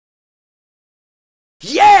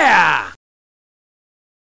Yeah!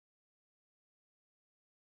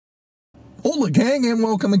 Hola gang, and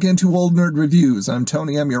welcome again to Old Nerd Reviews. I'm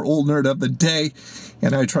Tony, I'm your old nerd of the day,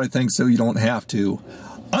 and I try things so you don't have to.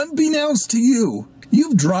 Unbeknownst to you,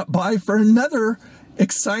 you've dropped by for another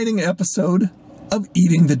exciting episode of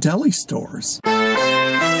Eating the Deli Stores.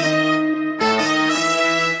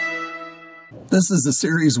 This is a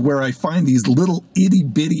series where I find these little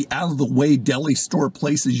itty-bitty, out-of-the-way deli store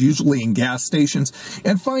places, usually in gas stations,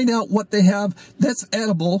 and find out what they have that's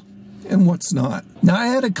edible and what's not. Now, I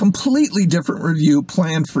had a completely different review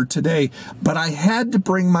planned for today, but I had to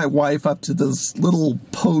bring my wife up to this little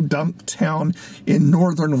podunk town in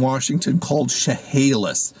northern Washington called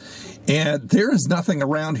Chehalis. And there is nothing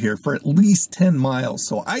around here for at least 10 miles.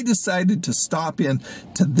 So I decided to stop in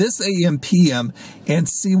to this ampm and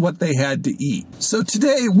see what they had to eat. So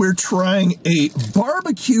today we're trying a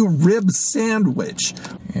barbecue rib sandwich.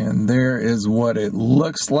 And there is what it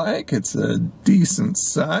looks like. It's a decent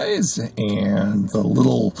size, and the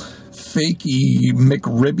little fakey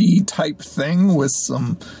McRibby type thing with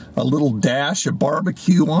a little dash of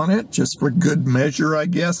barbecue on it, just for good measure, I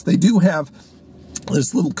guess. They do have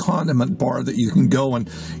this little condiment bar that you can go and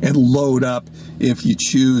load up if you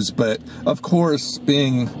choose, but of course,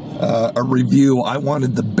 being a review, I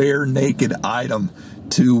wanted the bare naked item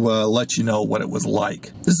to let you know what it was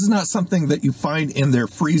like. This is not something that you find in their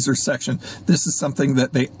freezer section. This is something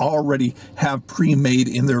that they already have pre-made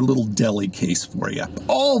in their little deli case for you.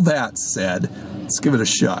 All that said, let's give it a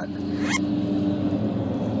shot.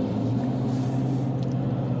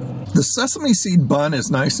 The sesame seed bun is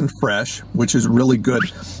nice and fresh, which is really good.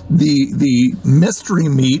 The mystery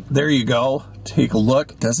meat, there you go. Take a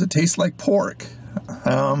look. Does it taste like pork?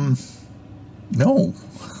 No.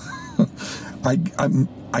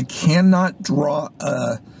 I cannot draw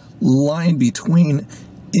a line between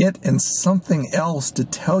it and something else to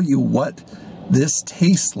tell you what this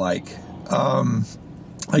tastes like.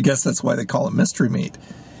 I guess that's why they call it mystery meat.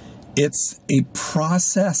 It's a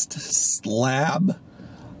processed slab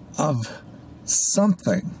of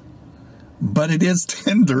something, but it is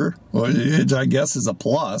tender, which I guess is a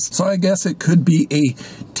plus. So I guess it could be a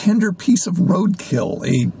tender piece of roadkill,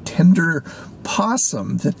 a tender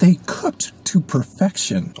possum that they cooked to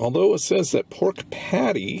perfection. Although it says that pork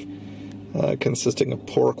patty, consisting of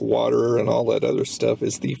pork, water, and all that other stuff,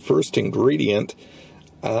 is the first ingredient,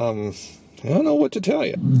 I don't know what to tell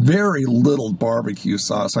you. Very little barbecue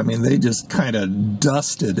sauce. I mean, they just kind of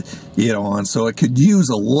dusted it on, so it could use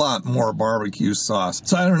a lot more barbecue sauce.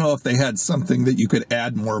 So I don't know if they had something that you could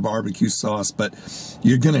add more barbecue sauce, but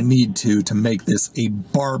you're going to need to make this a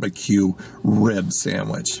barbecue rib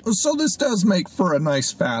sandwich. So this does make for a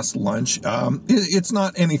nice fast lunch. It's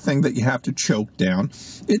not anything that you have to choke down.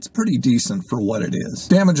 It's pretty decent for what it is.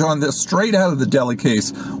 Damage on this straight out of the deli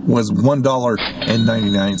case was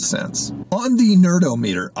 $1.99. On the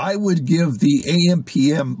Nerdometer, I would give the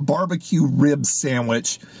ampm barbecue rib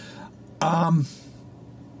sandwich, I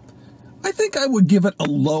think I would give it a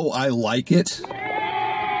low I like it,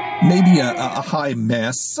 maybe a high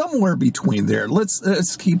mess, somewhere between there.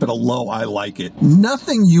 Let's keep it a low I like it.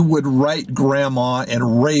 Nothing you would write grandma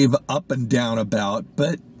and rave up and down about,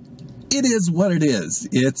 but it is what it is.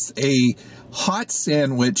 It's a hot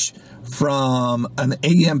sandwich from an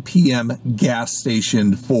ampm gas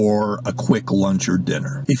station for a quick lunch or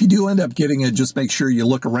dinner. If you do end up getting it, just make sure you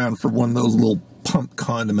look around for one of those little pump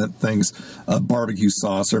condiment things, barbecue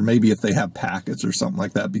sauce, or maybe if they have packets or something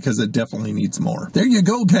like that, because it definitely needs more. There you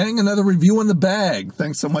go, gang, another review in the bag.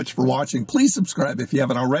 Thanks so much for watching. Please subscribe if you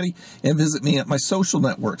haven't already, and visit me at my social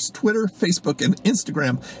networks, Twitter, Facebook, and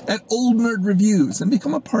Instagram at Old Nerd Reviews, and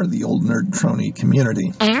become a part of the Old Nerd Crony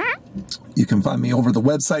Community. You can find me over the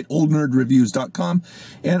website, oldnerdreviews.com,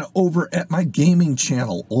 and over at my gaming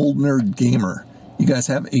channel, Old Nerd Gamer. You guys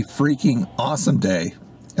have a freaking awesome day,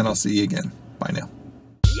 and I'll see you again. Bye now.